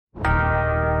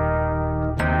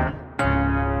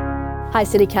Hi,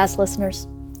 CityCast listeners.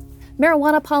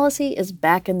 Marijuana policy is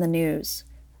back in the news.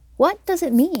 What does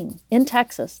it mean in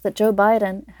Texas that Joe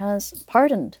Biden has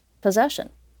pardoned possession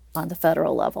on the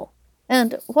federal level?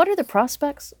 And what are the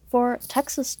prospects for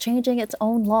Texas changing its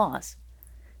own laws?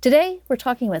 Today, we're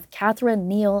talking with Catherine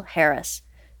Neal Harris.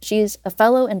 She's a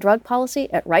fellow in drug policy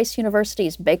at Rice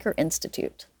University's Baker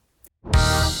Institute.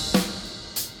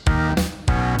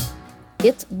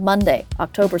 It's Monday,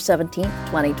 October 17th,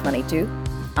 2022.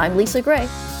 I'm Lisa Gray,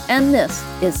 and this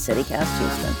is CityCast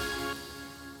Houston.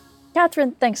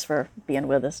 Catherine, thanks for being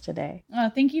with us today.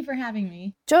 Thank you for having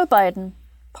me. Joe Biden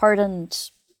pardoned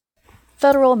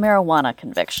federal marijuana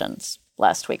convictions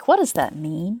last week. What does that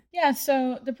mean? Yeah,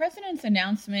 so the president's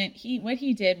announcement, what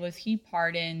he did was he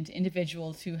pardoned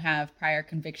individuals who have prior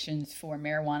convictions for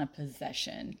marijuana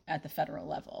possession at the federal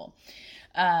level.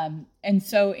 And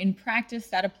so in practice,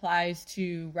 that applies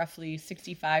to roughly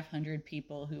 6,500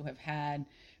 people who have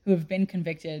been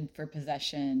convicted for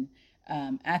possession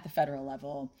at the federal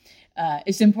level.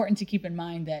 It's important to keep in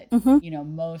mind that,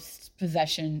 most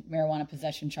marijuana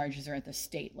possession charges are at the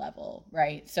state level,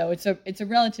 right? So it's a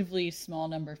relatively small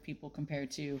number of people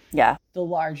compared to the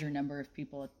larger number of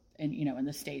people in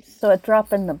the states. So a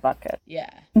drop in the bucket. Yeah,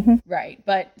 right.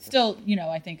 But still,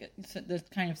 I think the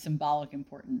kind of symbolic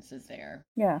importance is there.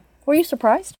 Yeah. Were you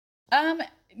surprised?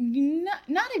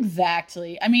 Not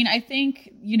exactly. I mean, I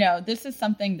think, this is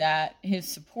something that his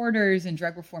supporters and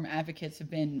drug reform advocates have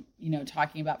been,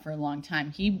 talking about for a long time.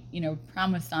 He,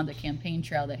 promised on the campaign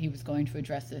trail that he was going to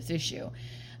address this issue.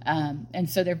 And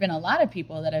so there've been a lot of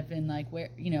people that have been like,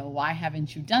 why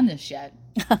haven't you done this yet?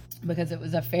 Because it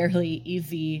was a fairly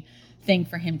easy thing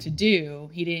for him to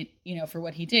do. He didn't, for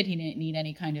what he did, he didn't need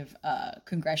any kind of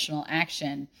congressional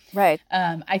action. Right.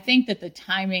 I think that the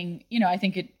timing, I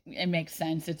think it makes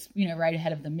sense. It's, right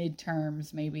ahead of the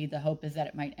midterms. Maybe the hope is that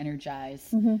it might energize,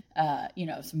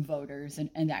 some voters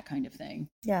and that kind of thing.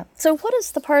 Yeah. So what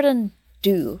does the pardon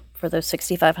do for those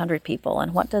 6,500 people,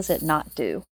 and what does it not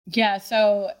do? Yeah.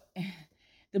 So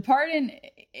the pardon,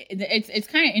 it's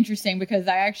kind of interesting because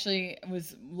I actually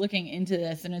was looking into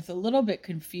this and it's a little bit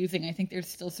confusing. I think there's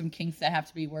still some kinks that have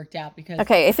to be worked out because...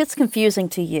 Okay, if it's confusing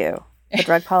to you, the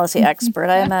drug policy expert,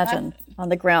 I imagine on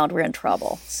the ground we're in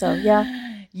trouble. So,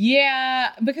 yeah.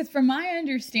 Yeah, because from my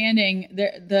understanding,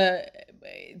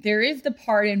 there is the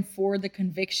pardon for the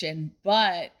conviction,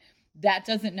 but that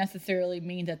doesn't necessarily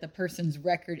mean that the person's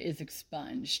record is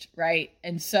expunged, right?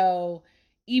 And so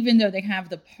even though they have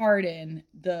the pardon,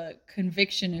 the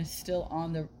conviction is still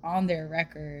on their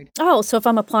record. Oh, so if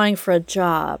I'm applying for a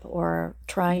job or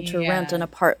trying to rent an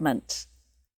apartment,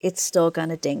 it's still going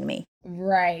to ding me.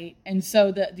 Right. And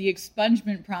so the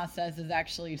expungement process is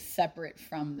actually separate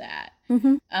from that.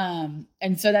 Mm-hmm.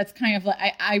 And so that's kind of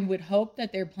like, I would hope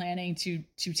that they're planning to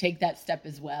take that step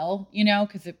as well,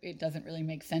 because it doesn't really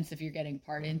make sense if you're getting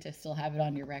pardoned to still have it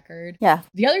on your record. Yeah.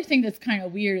 The other thing that's kind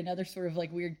of weird, another sort of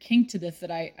like weird kink to this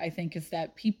that I think is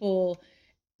that people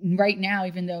right now,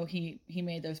 even though he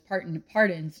made those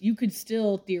pardons, you could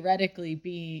still theoretically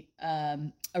be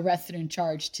arrested and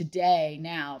charged today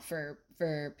now for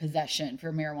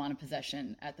marijuana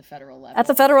possession at the federal level. At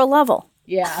the federal level.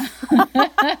 Yeah.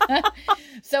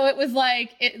 So it was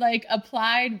like,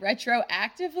 applied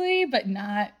retroactively, but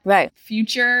not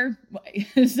future.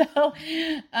 So,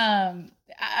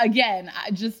 again,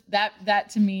 I just, that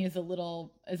to me is a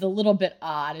little bit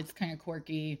odd. It's kind of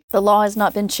quirky. The law has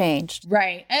not been changed.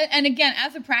 Right. And again,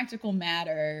 as a practical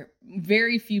matter,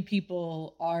 very few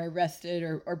people are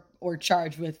arrested or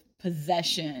charged with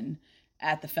possession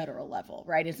at the federal level,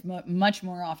 right? It's much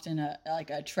more often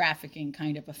a trafficking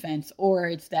kind of offense, or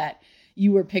it's that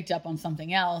you were picked up on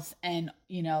something else and,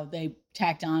 they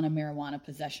tacked on a marijuana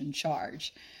possession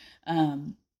charge.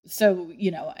 So,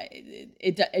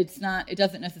 it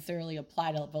doesn't necessarily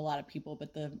apply to a lot of people,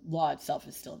 but the law itself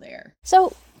is still there.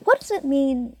 So what does it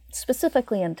mean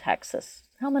specifically in Texas?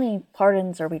 How many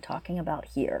pardons are we talking about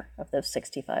here of those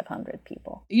 6,500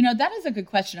 people? That is a good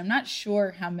question. I'm not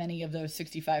sure how many of those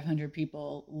 6,500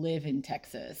 people live in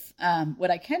Texas.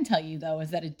 What I can tell you, though, is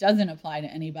that it doesn't apply to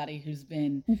anybody who's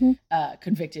been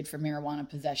convicted for marijuana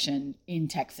possession in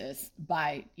Texas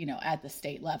by, at the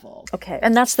state level. Okay.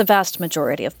 And that's the vast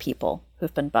majority of people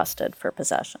who've been busted for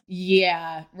possession.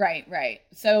 Yeah, right.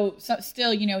 So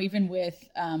still, even with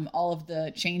all of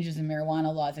the changes in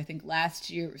marijuana laws, I think last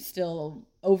year still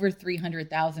over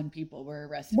 300,000 people were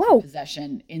arrested for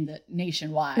possession in the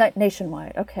nationwide.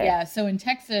 Nationwide, okay. Yeah, so in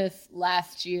Texas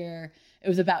last year, it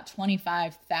was about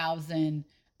 25,000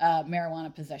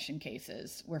 marijuana possession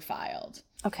cases were filed.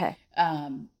 Okay.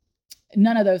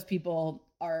 None of those people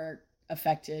are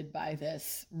affected by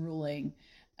this ruling.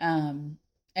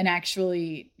 And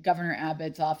actually, Governor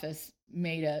Abbott's office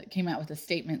came out with a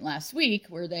statement last week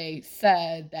where they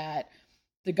said that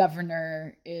the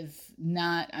governor is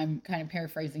not, I'm kind of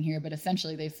paraphrasing here, but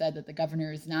essentially they said that the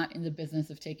governor is not in the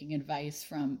business of taking advice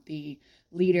from the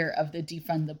leader of the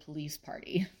Defund the Police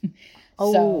party.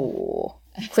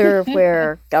 Clear of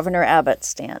where Governor Abbott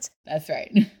stands. That's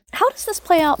right. How does this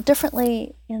play out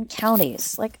differently in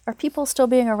counties? Like, are people still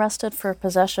being arrested for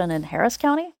possession in Harris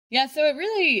County? Yeah, so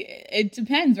it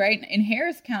depends, right? In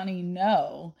Harris County,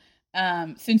 no.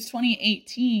 Since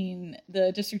 2018,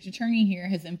 the district attorney here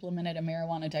has implemented a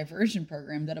marijuana diversion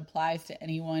program that applies to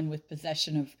anyone with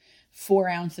possession of 4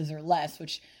 ounces or less,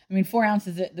 which, I mean, 4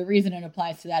 ounces, the reason it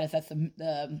applies to that is that's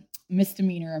the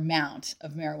misdemeanor amount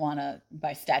of marijuana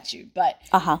by statute. But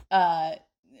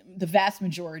the vast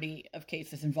majority of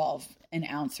cases involve an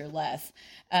ounce or less.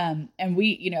 And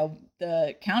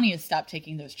the county has stopped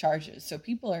taking those charges. So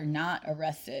people are not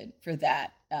arrested for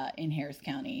that in Harris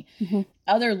County. Mm-hmm.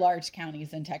 Other large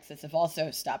counties in Texas have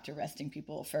also stopped arresting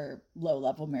people for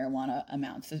low-level marijuana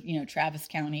amounts. So, Travis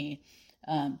County,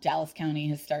 Dallas County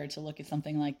has started to look at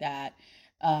something like that.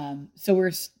 So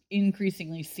we're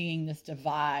increasingly seeing this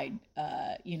divide,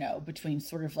 between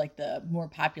sort of like the more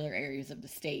popular areas of the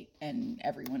state and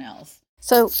everyone else.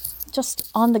 So just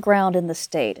on the ground in the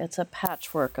state, it's a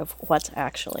patchwork of what's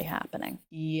actually happening.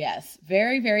 Yes,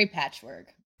 very, very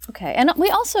patchwork. Okay. And we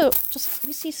also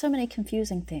we see so many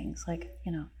confusing things like,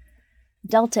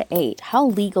 Delta 8. How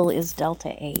legal is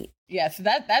Delta 8? Yeah, so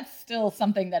that's still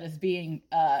something that is being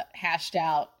hashed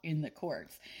out in the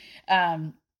courts.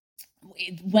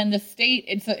 When the state,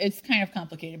 it's kind of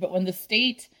complicated, but when the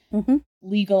state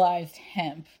legalized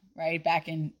hemp, right, back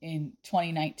in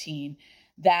 2019,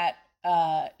 that,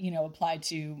 applied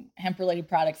to hemp-related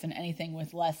products and anything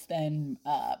with less than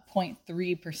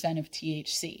 0.3% of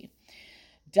THC.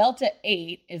 Delta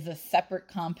 8 is a separate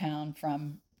compound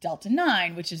from Delta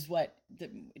 9, which is what the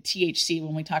THC,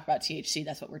 when we talk about THC,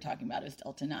 that's what we're talking about is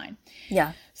Delta 9.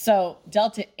 Yeah. So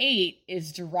Delta 8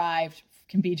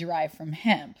 can be derived from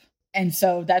hemp. And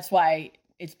so that's why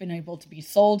it's been able to be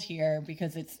sold here,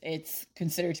 because it's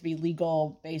considered to be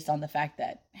legal based on the fact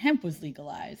that hemp was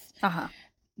legalized. Uh-huh.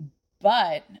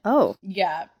 But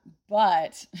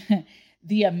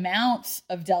the amounts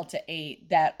of Delta 8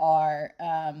 that are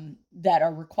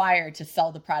required to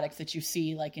sell the products that you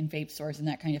see like in vape stores and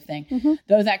that kind of thing,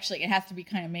 those actually, it has to be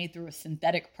kind of made through a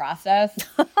synthetic process.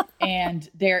 And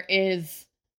there is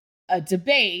a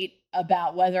debate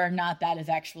about whether or not that is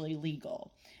actually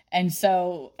legal. And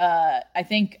so I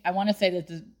want to say that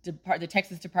the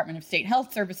Texas Department of State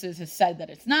Health Services has said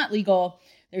that it's not legal.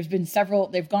 There's been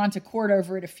they've gone to court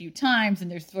over it a few times,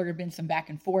 and there's sort of been some back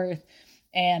and forth.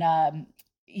 And,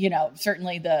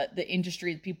 certainly the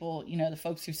industry, the people, the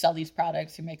folks who sell these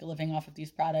products, who make a living off of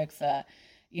these products,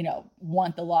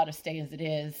 want the law to stay as it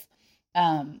is.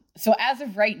 So as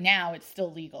of right now, it's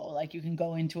still legal. Like you can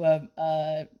go into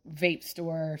a vape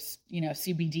store,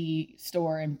 CBD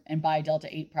store and buy Delta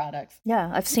 8 products. Yeah,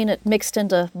 I've seen it mixed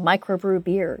into microbrew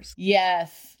beers.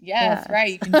 Yes,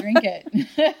 right. You can drink it.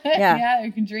 Yeah,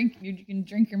 you can drink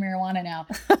your marijuana now.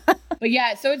 But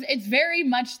yeah, so it's very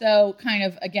much though, kind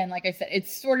of, again, like I said,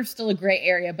 it's sort of still a gray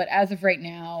area, but as of right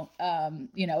now,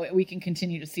 we can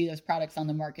continue to see those products on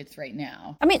the markets right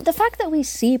now. I mean, the fact that we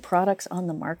see products on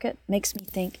the market makes me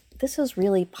think this is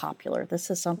really popular.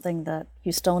 This is something that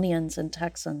Houstonians and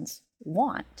Texans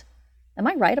want. Am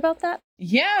I right about that?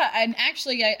 Yeah, and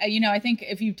actually, I think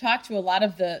if you talk to a lot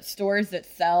of the stores that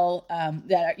sell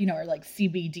that are like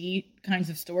CBD kinds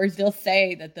of stores, they'll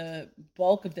say that the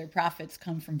bulk of their profits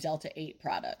come from Delta 8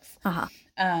 products.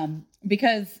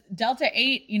 Because Delta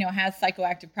 8, has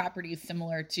psychoactive properties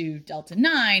similar to Delta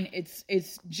 9.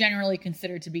 It's generally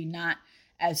considered to be not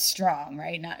as strong,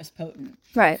 right? Not as potent.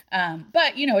 Right.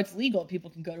 But, it's legal.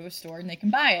 People can go to a store and they can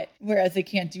buy it, whereas they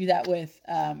can't do that with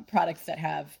products that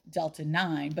have Delta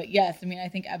 9. But yes, I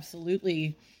think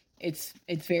absolutely it's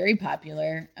very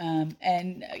popular. And,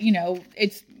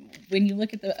 it's when you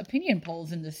look at the opinion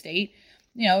polls in the state,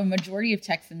 a majority of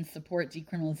Texans support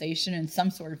decriminalization and some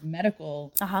sort of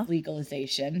medical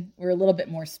legalization. We're a little bit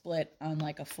more split on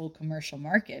like a full commercial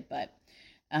market, but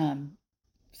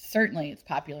certainly it's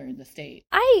popular in the state.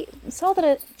 I saw that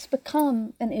it's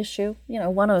become an issue,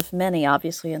 one of many,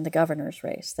 obviously, in the governor's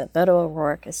race, that Beto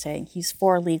O'Rourke is saying he's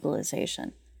for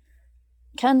legalization.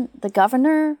 Can the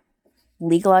governor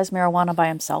legalize marijuana by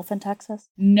himself in Texas?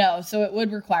 No, so it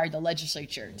would require the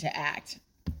legislature to act.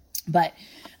 But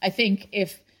I think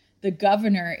if the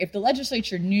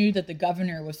legislature knew that the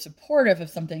governor was supportive of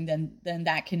something, then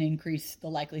that can increase the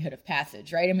likelihood of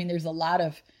passage, right? There's a lot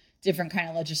of different kind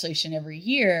of legislation every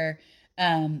year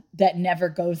that never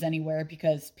goes anywhere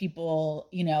because people,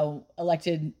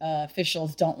 elected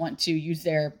officials don't want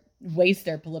to waste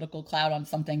their political clout on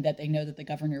something that they know that the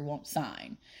governor won't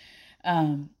sign.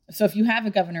 So if you have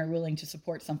a governor willing to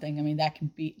support something, I mean, that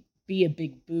can be a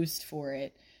big boost for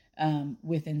it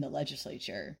within the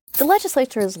legislature. The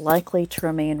legislature is likely to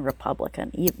remain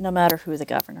Republican, no matter who the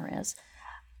governor is.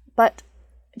 But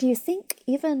do you think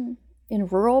even in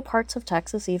rural parts of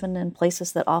Texas, even in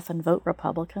places that often vote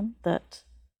Republican, that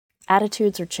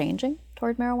attitudes are changing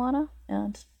toward marijuana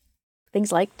and things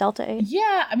like Delta 8?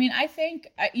 Yeah, I mean, I think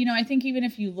even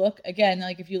if you look, again,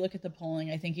 like if you look at the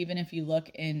polling, I think even if you look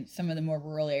in some of the more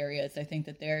rural areas, I think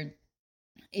that there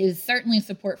is certainly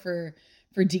support for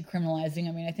decriminalizing.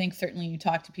 I mean, I think certainly you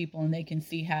talk to people and they can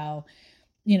see how,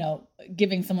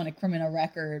 giving someone a criminal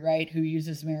record, right, who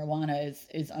uses marijuana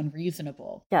is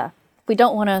unreasonable. Yeah. We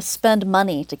don't want to spend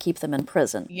money to keep them in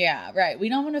prison. Yeah, right. We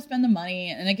don't want to spend the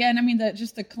money. And again, I mean,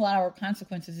 just the collateral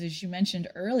consequences, as you mentioned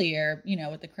earlier,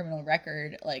 with the criminal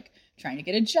record, like trying to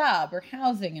get a job or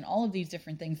housing and all of these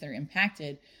different things that are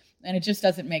impacted. And it just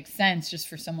doesn't make sense just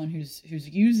for someone who's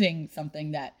using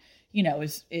something that,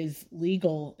 is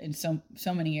legal in so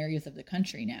many areas of the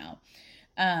country now.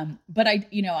 But I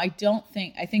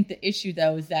think the issue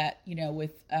though is that,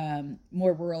 with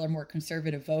more rural or more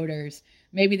conservative voters,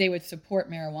 maybe they would support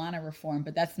marijuana reform,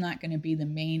 but that's not going to be the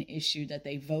main issue that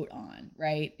they vote on,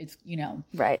 right? It's,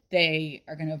 right. They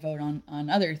are going to vote on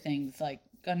other things like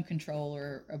gun control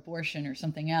or abortion or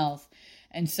something else.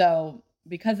 And so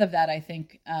because of that, I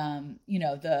think,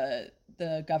 the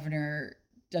governor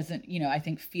doesn't, I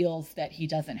think feels that he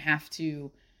doesn't have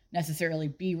to necessarily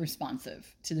be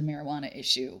responsive to the marijuana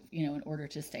issue, in order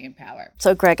to stay in power.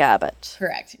 So Greg Abbott.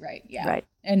 Correct. Right. Yeah. Right.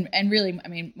 And really, I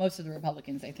mean, most of the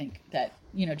Republicans, I think that,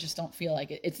 just don't feel like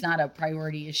it's not a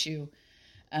priority issue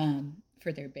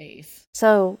for their base.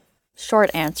 So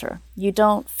short answer, you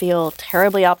don't feel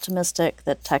terribly optimistic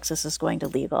that Texas is going to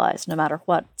legalize no matter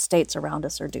what states around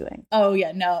us are doing. Oh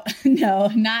yeah, no,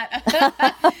 not,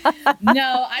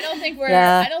 no, I don't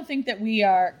think that we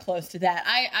are close to that.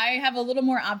 I have a little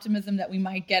more optimism that we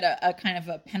might get a kind of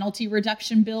a penalty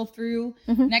reduction bill through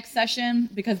next session,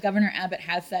 because Governor Abbott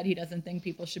has said he doesn't think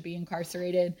people should be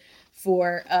incarcerated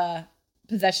for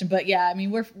possession. But yeah, I mean,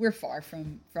 we're far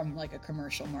from like a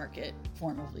commercial market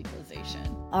form of legalization.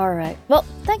 All right. Well,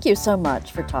 thank you so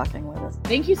much for talking with us.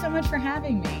 Thank you so much for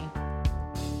having me.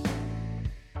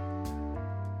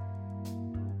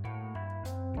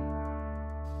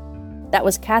 That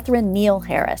was Catherine Neal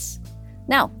Harris.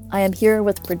 Now, I am here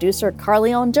with producer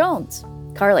Carleon Jones.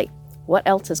 Carly, what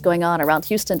else is going on around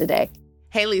Houston today?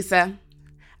 Hey, Lisa.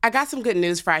 I got some good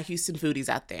news for our Houston foodies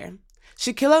out there.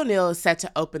 Shaquille O'Neal is set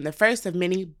to open the first of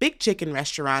many big chicken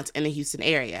restaurants in the Houston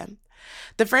area.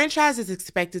 The franchise is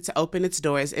expected to open its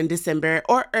doors in December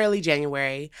or early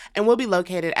January and will be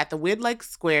located at the Wood Lake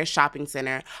Square Shopping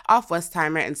Center off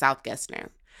Westheimer and South Gessner.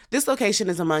 This location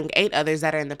is among 8 others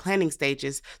that are in the planning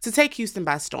stages to take Houston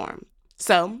by storm.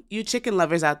 So, you chicken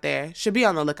lovers out there should be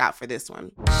on the lookout for this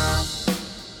one.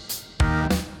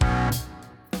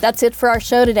 That's it for our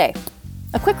show today.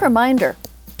 A quick reminder.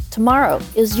 Tomorrow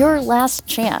is your last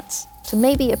chance to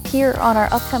maybe appear on our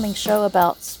upcoming show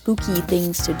about spooky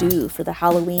things to do for the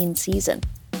Halloween season.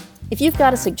 If you've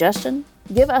got a suggestion,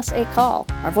 give us a call.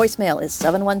 Our voicemail is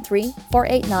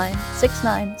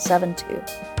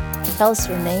 713-489-6972. Tell us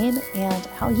your name and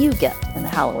how you get in the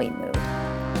Halloween mood.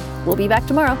 We'll be back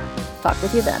tomorrow. Talk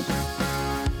with you then.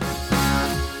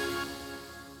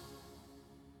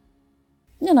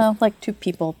 Like 2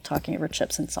 people talking over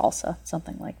chips and salsa,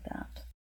 something like that.